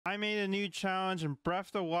I made a new challenge in Breath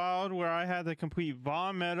of the Wild where I had to complete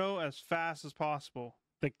Vaughn Meadow as fast as possible.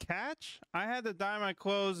 The catch? I had to dye my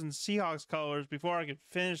clothes in Seahawks colors before I could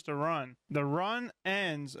finish the run. The run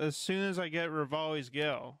ends as soon as I get Rivali's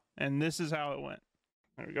Gale, and this is how it went.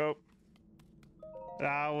 There we go.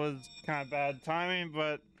 That was kind of bad timing,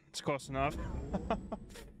 but it's close enough.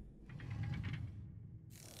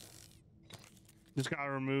 Just gotta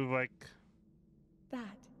remove like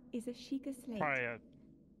That is a Sheikah slate. probably a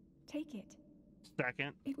Take it.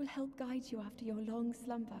 second. It will help guide you after your long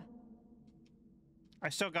slumber. I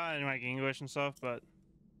still got it in like English and stuff, but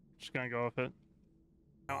just gonna go with it.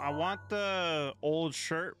 Now, I want the old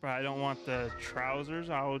shirt, but I don't want the trousers.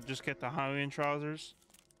 I will just get the Halloween trousers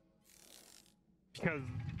because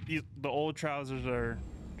the old trousers are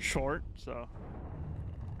short, so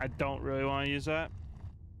I don't really want to use that.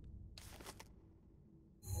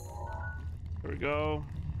 There we go.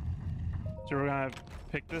 So we're gonna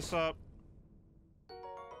pick this up.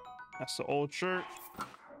 That's the old shirt.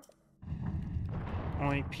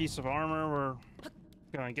 Only piece of armor we're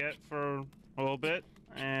gonna get for a little bit.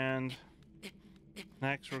 And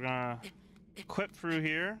next we're gonna equip through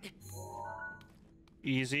here.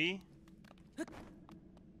 Easy.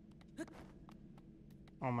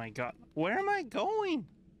 Oh my god. Where am I going?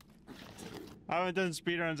 I haven't done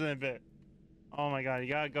speedruns in a bit. Oh my god, you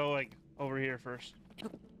gotta go like over here first.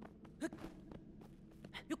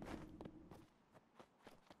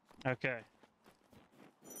 Okay.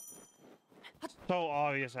 So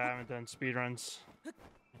obvious I haven't done speedruns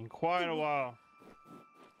in quite a while.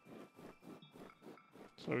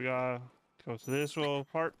 So we gotta go to this little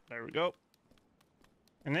part. There we go.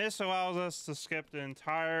 And this allows us to skip the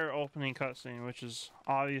entire opening cutscene, which is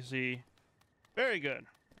obviously very good.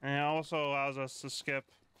 And it also allows us to skip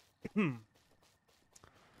the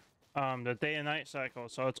day and night cycle.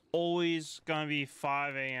 So it's always gonna be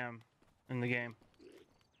 5 a.m. in the game,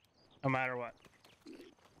 no matter what.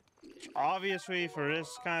 Obviously, for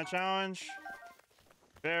this kind of challenge,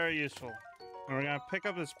 very useful. And we're gonna pick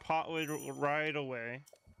up this pot lid right away.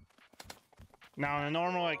 Now, in a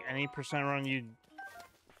normal, like any percent run, you'd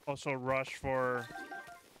also rush for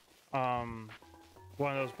one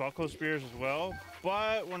of those buckle spears as well,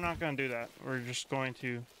 but we're not gonna do that. We're just going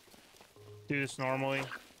to do this normally.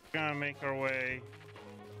 We're gonna make our way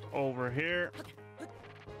over here,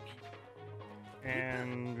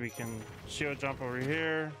 and we can shield jump over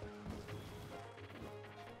here.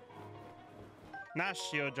 Not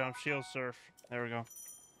shield jump, shield surf. There we go.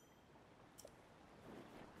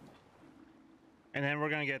 And then we're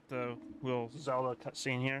gonna get the little Zelda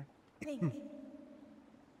cutscene here.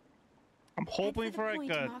 I'm hoping for like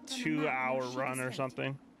a 2-hour run or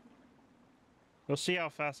something. We'll see how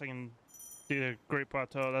fast I can do the Great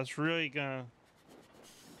Plateau. That's really gonna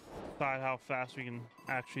decide how fast we can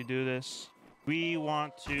actually do this. We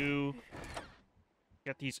want to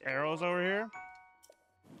get these arrows over here.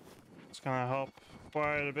 It's gonna help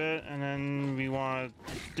quite a bit, and then we want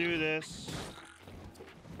to do this.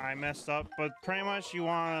 I messed up, but pretty much you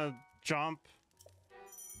want to jump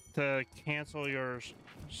to cancel your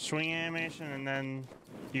swing animation, and then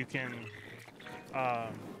you can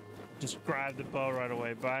just grab the bow right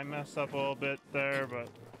away. But I messed up a little bit there, but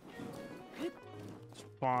it's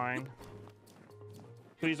fine.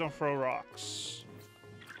 Please don't throw rocks.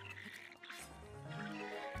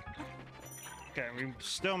 Okay, we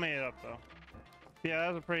still made it up though. Yeah,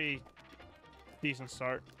 that was a pretty decent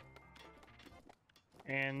start.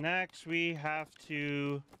 And next we have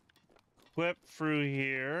to whip through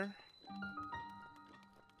here,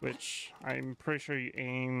 which I'm pretty sure you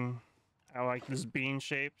aim at like this bean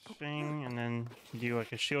shaped thing, and then you do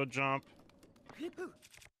like a shield jump.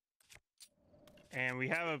 And we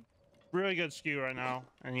have a really good skew right now,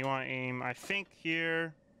 and you want to aim, I think,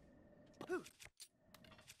 here.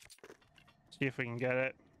 See if we can get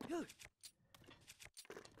it.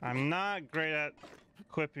 I'm not great at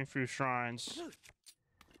equipping through shrines.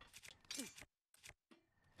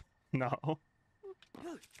 No.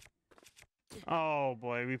 Oh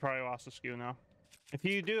boy, we probably lost the skew now. If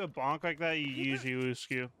you do a bonk like that, you usually lose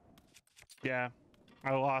skew. Yeah,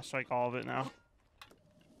 I lost like all of it now.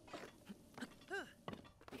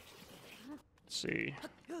 Let's see.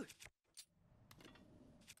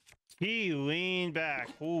 He leaned back.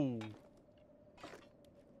 Ooh.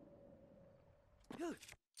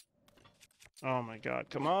 Oh my god,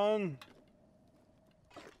 come on.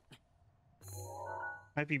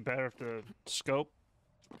 Might be better if the scope.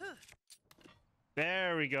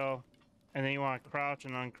 There we go. And then you want to crouch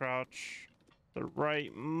and uncrouch the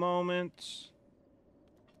right moment.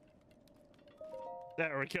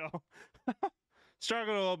 There we go.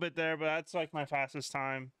 Struggled a little bit there, but that's like my fastest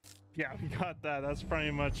time. Yeah, we got that. That's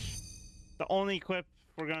pretty much the only equip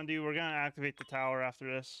we're gonna do. We're gonna activate the tower after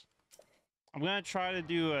this. I'm gonna try to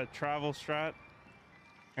do a travel strat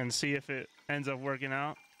and see if it ends up working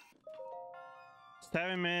out.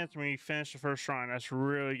 7 minutes when we finish the first shrine. That's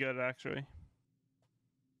really good, actually.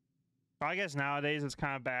 I guess nowadays it's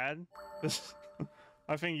kind of bad.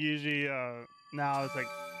 I think usually now it's like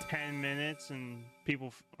 10 minutes and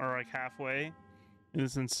people are like halfway.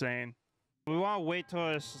 It's insane. We want to wait till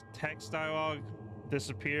this text dialogue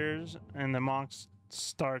disappears and the monk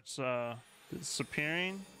starts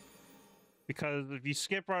disappearing. Because if you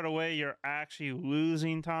skip right away, you're actually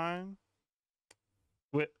losing time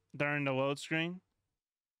during the load screen.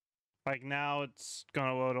 Like now it's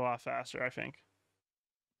gonna load a lot faster, I think.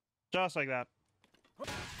 Just like that.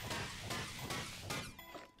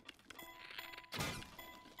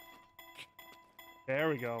 There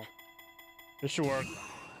we go. This should work.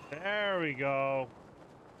 There we go.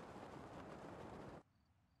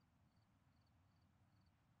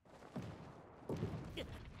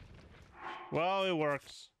 Well, it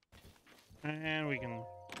works. And we can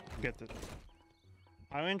get the...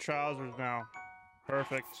 I'm in trousers now.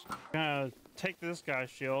 Perfect. I'm gonna take this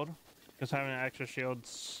guy's shield, because having an extra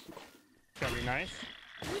shield's gonna be nice.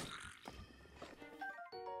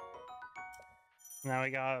 Now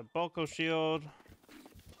we got a Boko shield.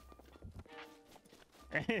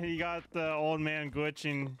 And you got the old man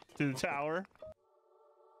glitching to the tower.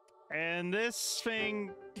 And this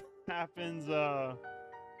thing happens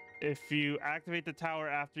if you activate the tower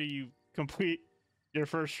after you complete your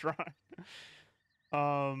first shrine.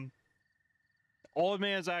 Old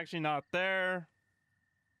man's actually not there.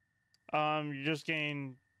 You just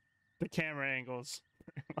gain the camera angles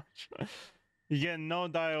pretty much. You get no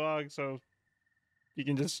dialogue, so you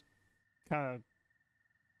can just kind of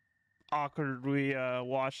awkwardly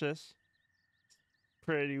watch this.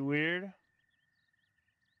 Pretty weird.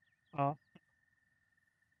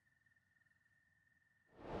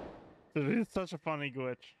 It's such a funny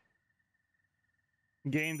glitch.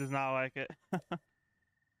 Game does not like it.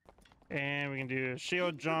 And we can do a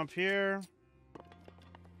shield jump here.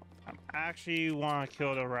 I actually want to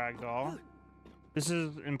kill the ragdoll. This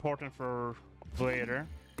is important for later.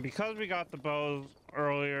 Because we got the bows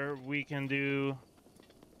earlier, we can do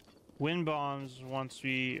wind bombs once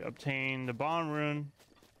we obtain the bomb rune,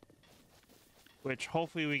 which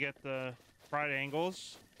hopefully we get the right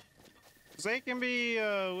angles, because they can be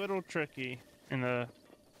a little tricky in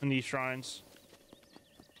these shrines.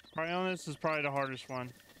 Cryonis is probably the hardest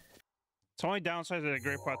one. The only downside to the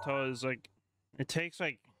Great Plateau is like it takes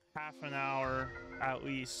like half an hour at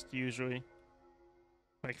least, usually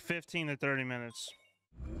like 15 to 30 minutes.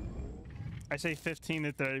 I say 15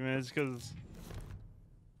 to 30 minutes because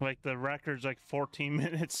like the record's like 14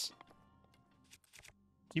 minutes.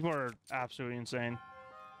 People are absolutely insane.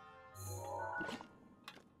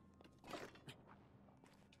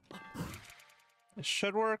 It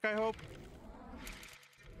should work, I hope.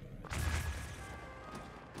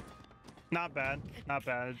 Not bad, not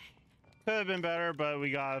bad. Could have been better, but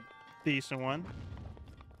we got a decent one.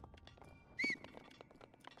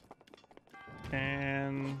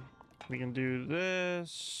 And we can do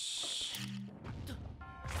this.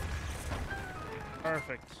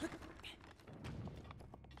 Perfect.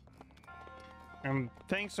 And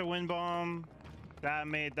thanks to Wind Bomb, that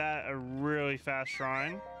made that a really fast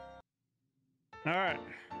shrine. Alright,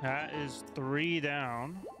 that is 3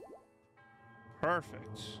 down.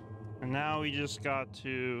 Perfect. And now we just got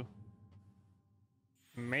to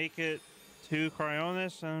make it to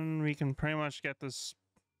Cryonis and we can pretty much get this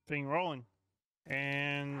thing rolling.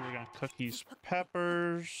 And we're gonna cook these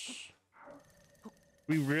peppers.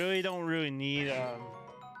 We really don't need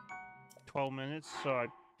 12 minutes, so I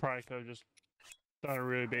probably could have just done a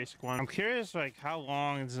really basic one. I'm curious like how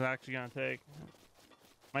long this is actually gonna take.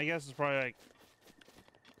 My guess is probably like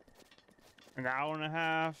an hour and a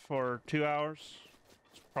half or 2 hours.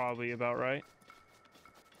 It's probably about right.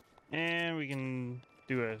 And we can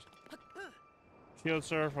do a shield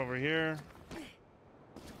surf over here.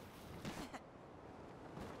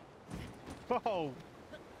 Whoa!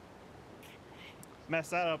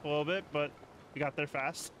 Messed that up a little bit, but we got there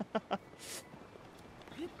fast.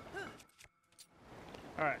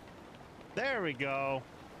 Alright. There we go.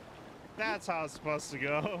 That's how it's supposed to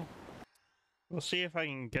go. We'll see if I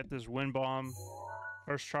can get this wind bomb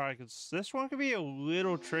first try, because this one could be a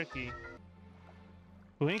little tricky.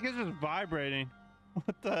 Link is just vibrating.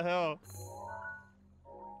 What the hell?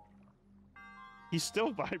 He's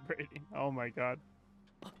still vibrating. Oh my god.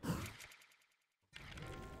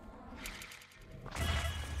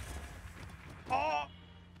 Oh!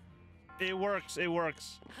 It works. It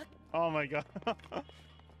works. Oh my god.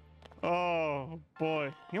 Oh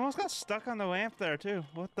boy. He almost got stuck on the lamp there too.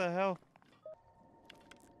 What the hell?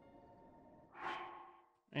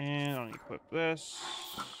 And I'll equip this.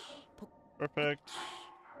 Perfect.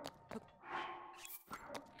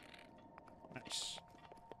 Nice.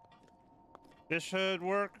 This should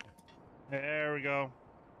work. There we go.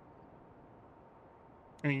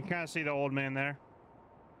 And you can kind of see the old man there.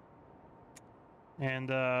 And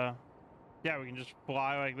yeah, we can just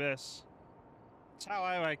fly like this. That's how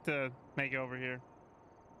I like to make it over here.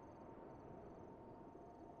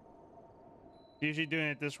 Usually doing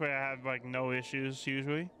it this way, I have like no issues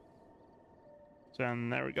usually. So then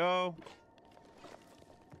there we go.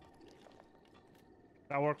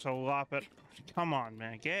 That works a lot better. Come on,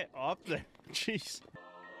 man, get up there. Jeez.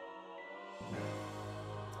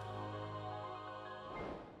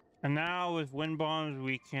 And now with wind bombs,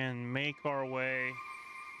 we can make our way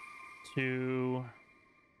to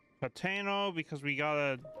Patano because we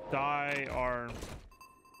gotta dye our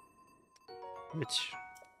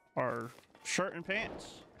shirt and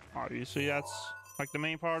pants. Obviously, that's like the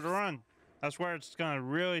main part of the run. That's where it's gonna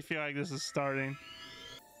really feel like this is starting.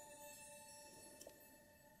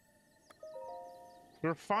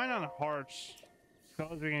 We're fine on hearts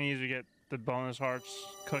because we can easily get the bonus hearts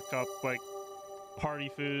cooked up like party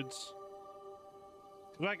foods.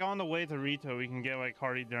 Like on the way to Rito, we can get like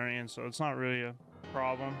hearty durian, so it's not really a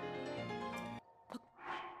problem.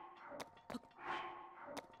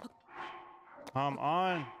 Come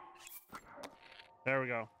on. There we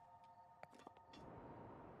go.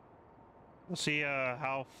 We'll see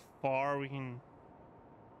how far we can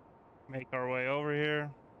make our way over here.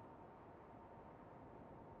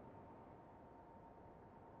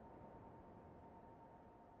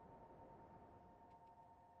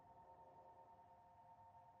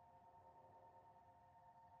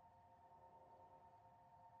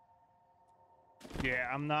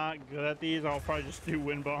 Yeah, I'm not good at these. I'll probably just do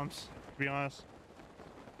wind bombs, to be honest.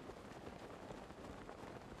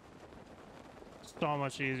 So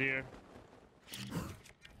much easier.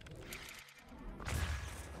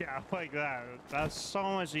 Yeah, like that. That's so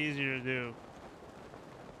much easier to do.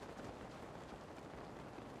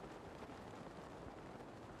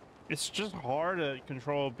 It's just hard to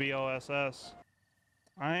control BLSS.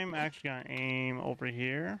 I'm actually gonna aim over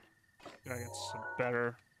here. Gotta get some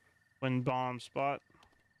better wind bomb spot.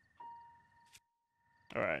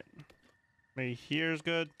 All right, maybe here's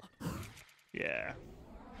good. Yeah.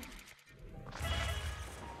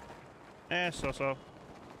 So.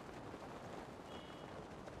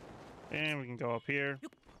 And we can go up here.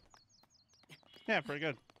 Yeah, pretty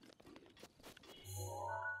good.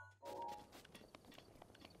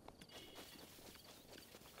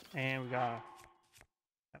 And we got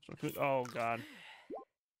some food. Oh god.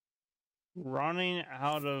 Running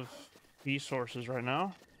out of resources right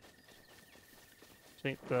now. I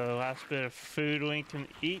think the last bit of food we can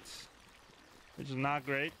eat, which is not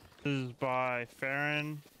great. This is by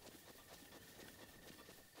Farron.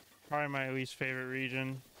 Probably my least favorite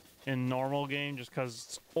region in normal game, just because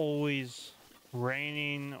it's always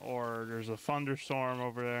raining or there's a thunderstorm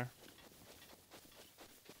over there.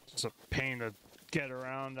 It's a pain to get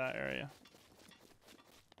around that area.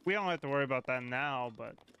 We don't have to worry about that now,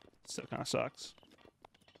 but it still kind of sucks.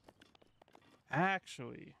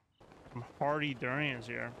 Actually, some hardy durians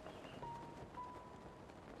here.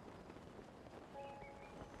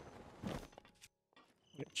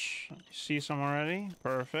 Which, you see some already?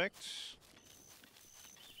 Perfect.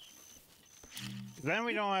 Then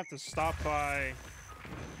we don't have to stop by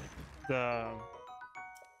the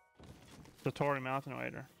Torii Mountain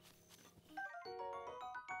later.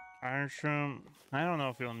 Iron Shroom. I don't know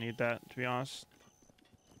if you'll need that, to be honest.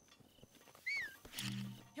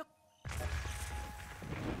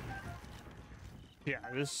 Yeah,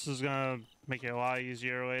 this is gonna make it a lot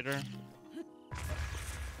easier later.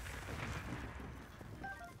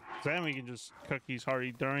 Then we can just cook these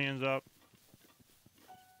hardy durians up.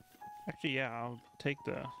 Actually, yeah, I'll take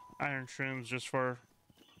the iron shrooms just for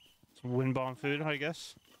some wind bomb food, I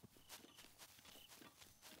guess.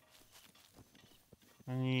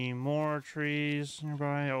 Any more trees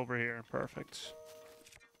nearby? Over here, perfect.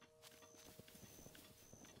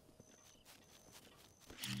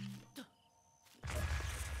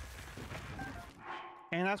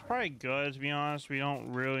 And that's probably good, to be honest. We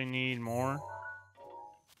don't really need more.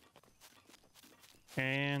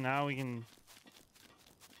 And now we can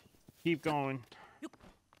keep going.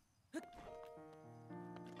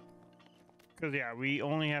 Because, yeah, we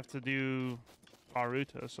only have to do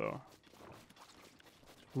Aruta, so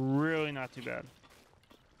really not too bad.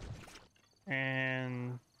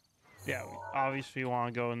 And yeah, we obviously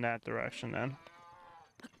want to go in that direction then.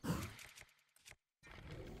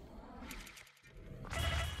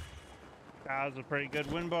 That was a pretty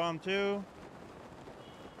good wind bomb too.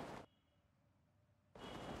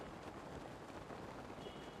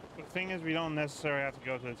 The thing is, we don't necessarily have to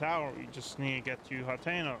go to the tower. We just need to get to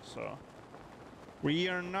Hateno, so we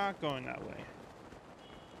are not going that way.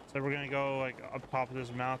 So we're gonna go like up top of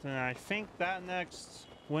this mountain, and I think that next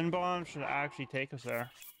wind bomb should actually take us there.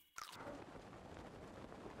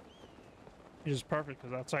 Which is perfect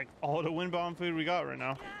because that's like all the wind bomb food we got right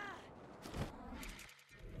now.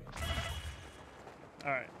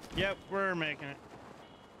 All right. Yep, we're making it.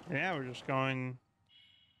 Yeah, we're just going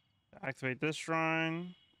to activate this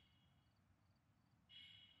shrine.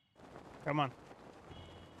 Come on.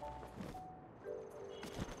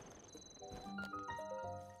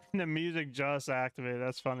 The music just activated.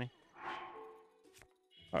 That's funny.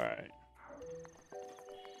 All right.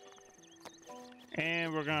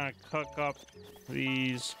 And we're gonna cook up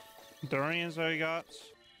these durians that we got.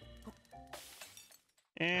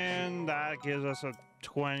 And that gives us a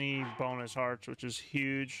 20 bonus hearts, which is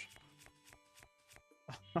huge.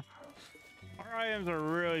 Our items are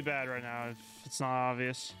really bad right now, if it's not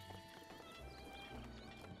obvious.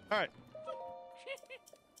 Alright.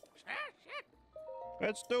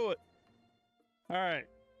 Let's do it. Alright.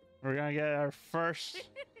 We're gonna get our first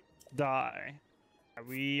die.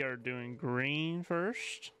 We are doing green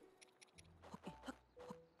first.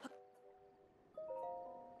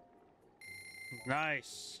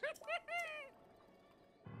 Nice.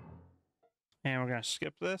 And we're gonna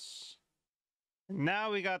skip this.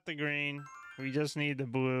 Now we got the green. We just need the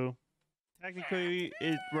blue. Technically,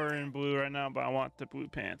 we're in blue right now, but I want the blue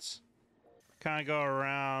pants. Kind of go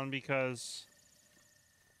around because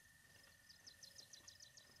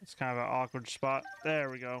it's kind of an awkward spot. There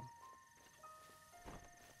we go.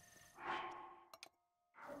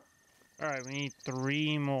 Alright, we need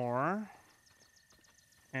 3 more.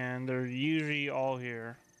 And they're usually all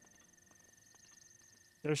here.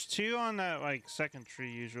 There's 2 on that, like, second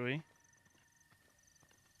tree, usually.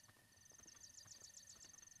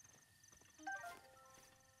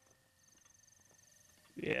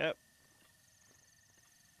 Yep.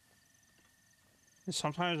 And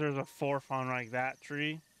sometimes there's a 4th on, like, that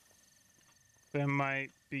tree. That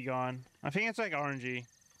might be gone. I think it's, like, RNG.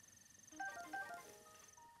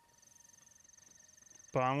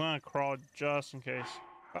 But I'm gonna crawl just in case.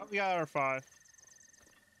 Oh, we got our 5.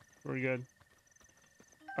 We're good.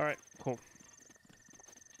 Alright, cool.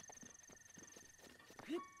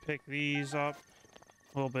 Pick these up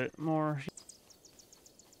a little bit more.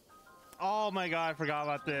 Oh my god, I forgot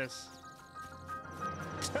about this.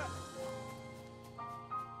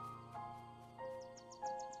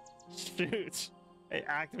 Shoot. It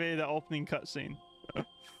activated the opening cutscene.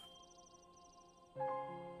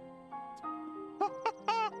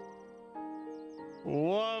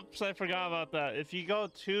 Whoops, I forgot about that. If you go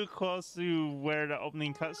too close to where the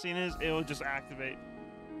opening cutscene is, it will just activate.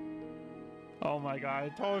 Oh my god, I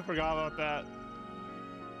totally forgot about that.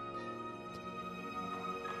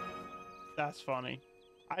 That's funny.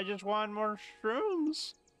 I just want more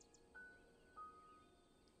shrooms.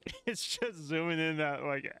 It's just zooming in that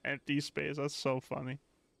like empty space. That's so funny.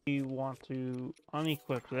 We want to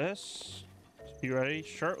unequip this. You ready?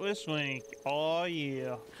 Shirtless Link. Oh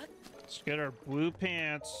yeah. Let's get our blue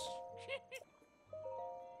pants.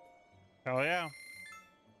 Hell yeah.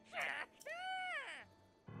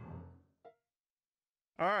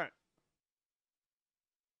 Alright.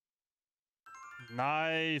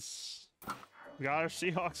 Nice. We got our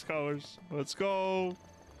Seahawks colors. Let's go.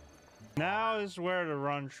 Now is where the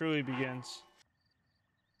run truly begins.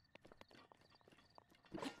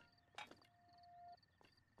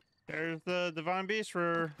 There's the Divine Beast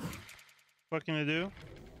we're looking to do.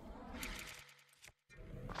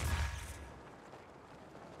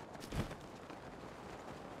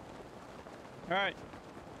 Alright.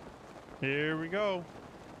 Here we go.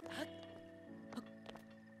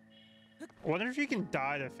 I wonder if you can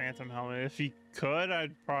dye the Phantom Helmet. If you could,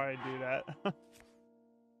 I'd probably do that.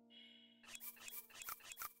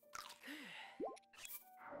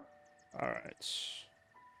 Alright.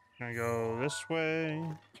 Gonna go this way.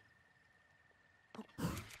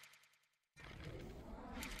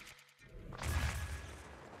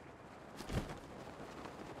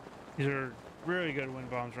 These are really good wind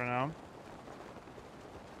bombs right now.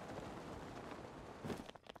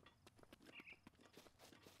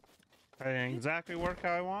 It didn't exactly work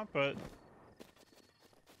how I want, but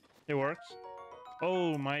it works.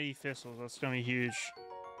 Oh, mighty thistles. That's gonna be huge.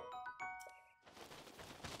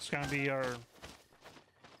 It's gonna be our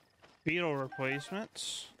beetle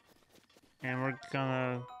replacements. And we're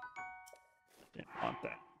gonna... Didn't want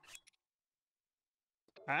that.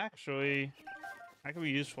 Actually, that could be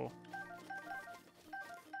useful.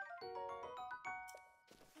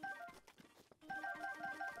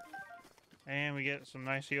 And we get some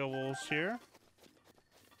nice healables here.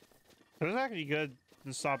 It was actually good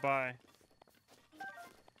to stop by.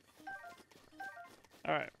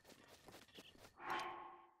 Alright.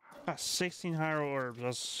 Got 16 hyrule orbs.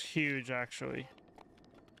 That's huge, actually.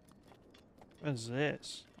 What is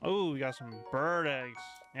this? Oh, we got some bird eggs.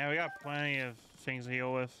 Yeah, we got plenty of things to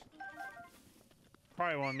heal with.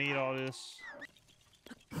 Probably won't need all this.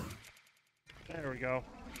 There we go.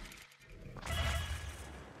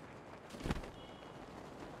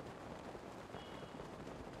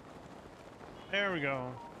 There we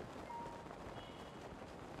go.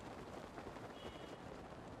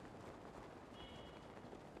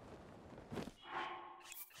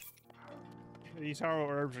 These hyrule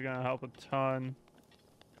herbs are gonna help a ton.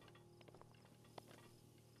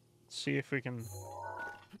 Let's see if we can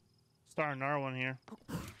start another one here.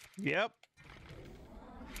 Yep.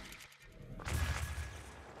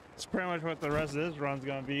 It's pretty much what the rest of this run's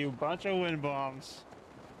gonna be. A bunch of wind bombs.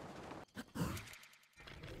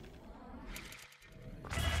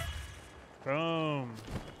 Boom.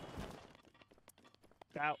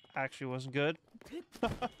 That actually wasn't good.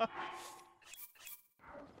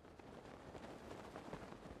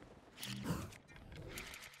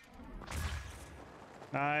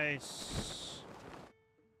 Nice.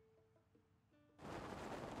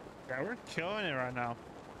 Yeah, we're killing it right now.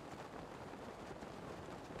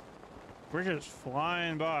 We're just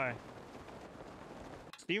flying by.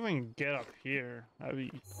 Let's even get up here. That'd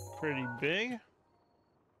be pretty big.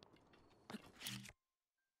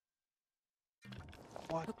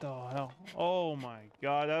 What the hell? Oh my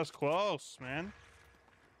god, that was close, man.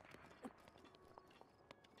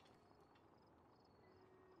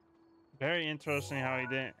 Very interesting how he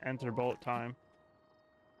didn't enter bullet time.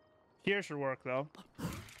 Here should work though.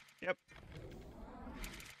 Yep.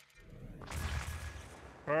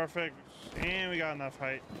 Perfect. And we got enough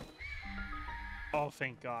height. Oh,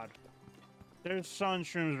 thank God. There's sun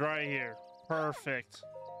shrooms right here. Perfect.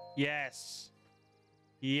 Yes.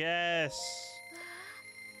 Yes.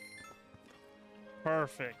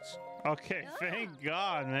 Perfect. Okay, thank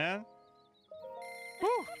God, man.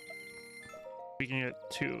 Whew. We can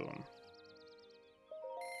get 2 of them.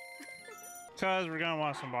 Because we're going to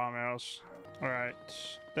want some bomb arrows. Alright,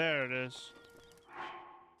 there it is.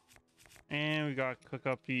 And we got to cook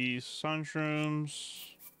up these sun shrooms.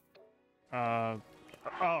 Oh.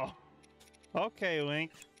 Okay,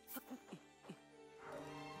 Link.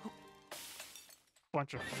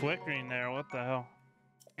 Bunch of flickering there, what the hell?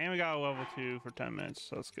 And we got a level 2 for 10 minutes,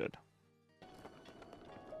 so that's good.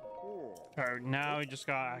 Alright, now we just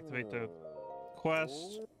gotta activate the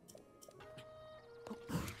quest.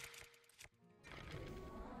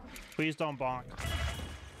 Please don't bonk.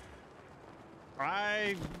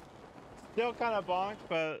 I still kind of bonked,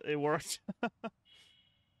 but it worked.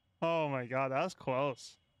 Oh my god, that was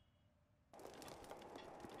close.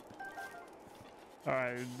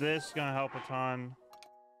 Alright, this is gonna help a ton.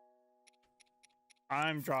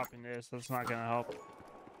 I'm dropping this, that's not gonna help.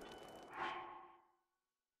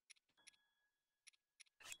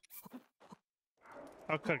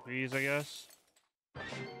 I'll cook these, I guess.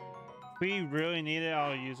 If we really need it,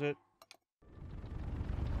 I'll use it.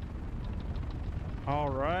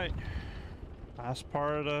 Alright. Last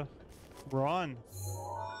part of the run.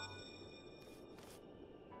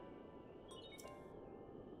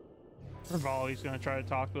 Rivali's gonna try to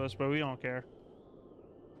talk to us, but we don't care.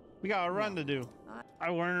 We got a run to do. I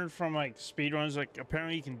learned from like speedruns, like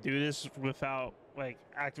apparently you can do this without like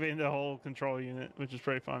activating the whole control unit, which is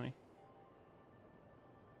pretty funny.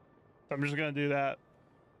 So I'm just gonna do that.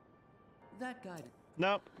 That guy.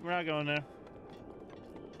 Nope, we're not going there.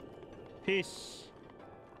 Peace.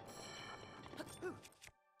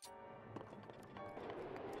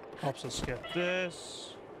 Helps us get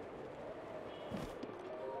this.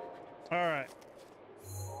 Alright.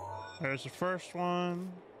 There's the first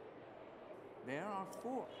one. There are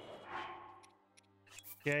 4.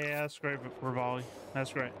 Yeah, that's great, Rivali.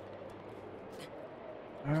 That's great.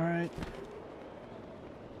 Alright.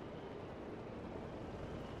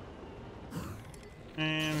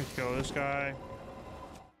 And we kill this guy.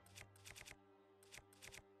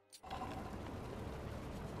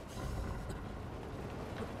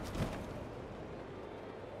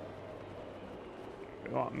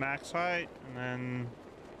 We want max height, and then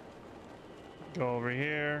go over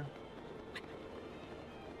here.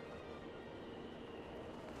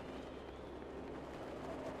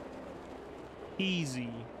 peasy.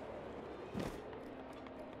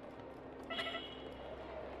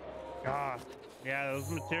 God, yeah, those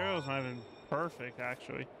materials might have been perfect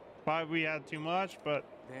actually. Probably we had too much, but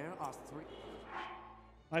There are 3.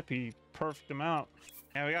 might be perfect amount.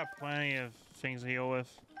 Yeah, we got plenty of things to heal with.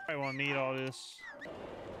 I won't need all this.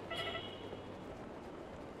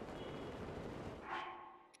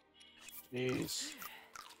 Jeez.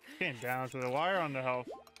 Getting down to the wire on the health.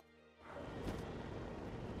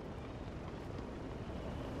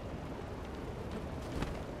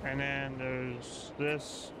 And then there's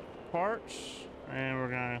this part, and we're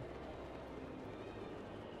gonna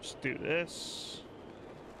just do this.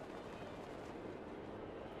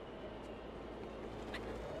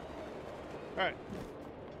 All right.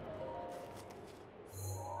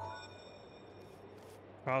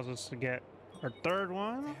 Allows us to get our third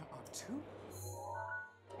one. There are 2?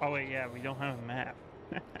 Oh wait, yeah, we don't have a map.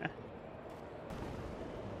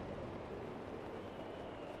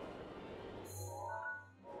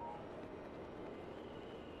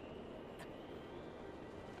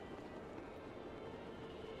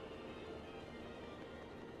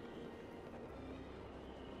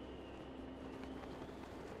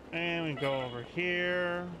 And we go over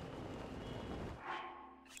here.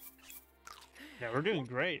 Yeah, we're doing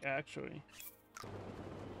great, actually.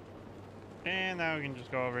 And now we can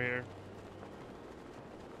just go over here.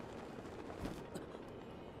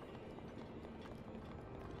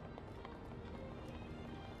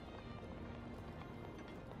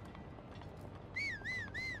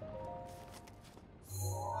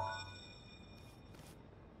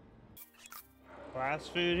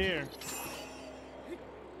 Last food here.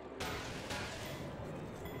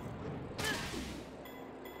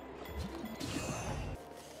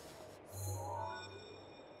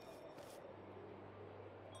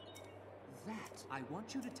 I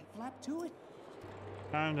want you to flap to it.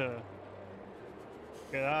 Time to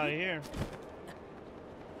get out of here.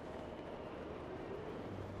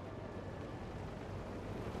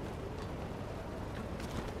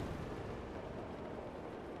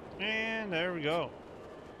 And there we go.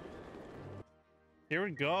 Here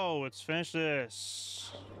we go. Let's finish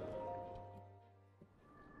this.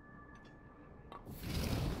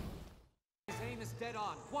 His aim is dead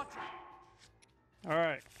on. Watch it. All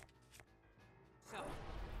right. So,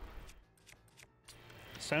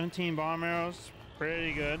 17 bomb arrows.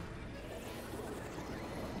 Pretty good.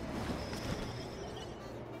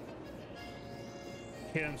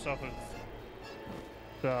 Hit himself with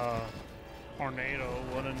the tornado.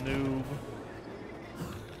 What a noob.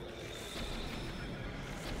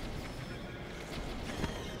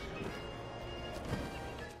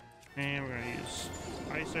 And we're gonna use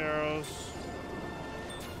ice arrows.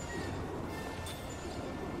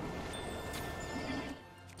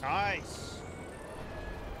 Nice.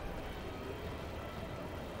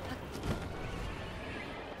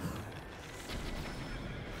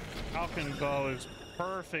 Falcon bow is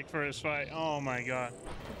perfect for this fight. Oh my god.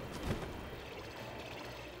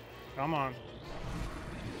 Come on.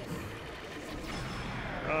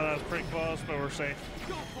 Oh, that's pretty close, but we're safe.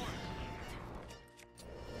 go for it.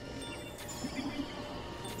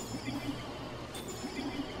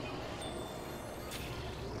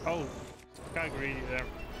 Oh, got greedy there.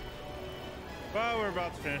 Well, we're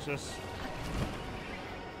about to finish this.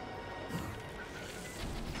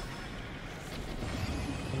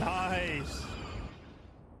 Nice.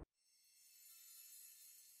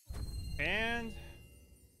 And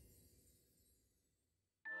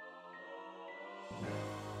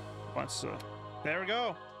once there we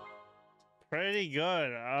go. Pretty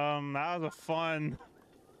good. That was a fun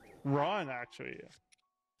run actually.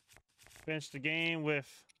 Finished the game with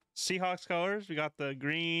Seahawks colors. We got the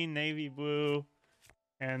green, navy blue,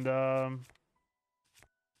 and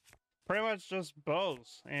pretty much just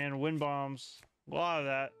bows and wind bombs. A lot of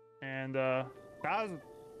that, and that was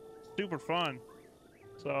super fun.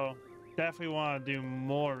 So definitely want to do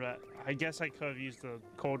more of that. I guess I could have used the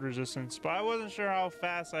cold resistance, but I wasn't sure how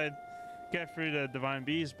fast I'd get through the divine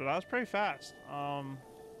beast, but I was pretty fast.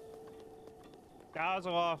 That was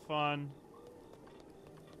a lot of fun.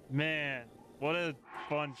 Man, what a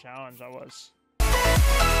fun challenge that was.